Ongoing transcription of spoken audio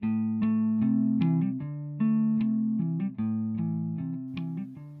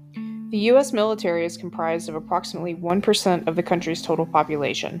The U.S. military is comprised of approximately 1% of the country's total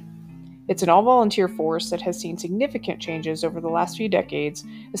population. It's an all-volunteer force that has seen significant changes over the last few decades,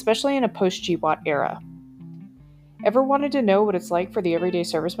 especially in a post-GWOT era. Ever wanted to know what it's like for the everyday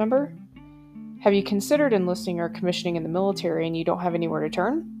service member? Have you considered enlisting or commissioning in the military and you don't have anywhere to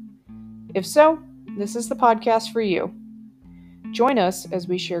turn? If so, this is the podcast for you. Join us as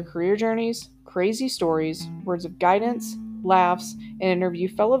we share career journeys, crazy stories, words of guidance, laughs, and interview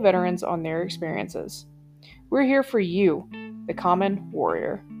fellow veterans on their experiences. We're here for you, the common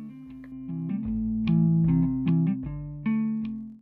warrior.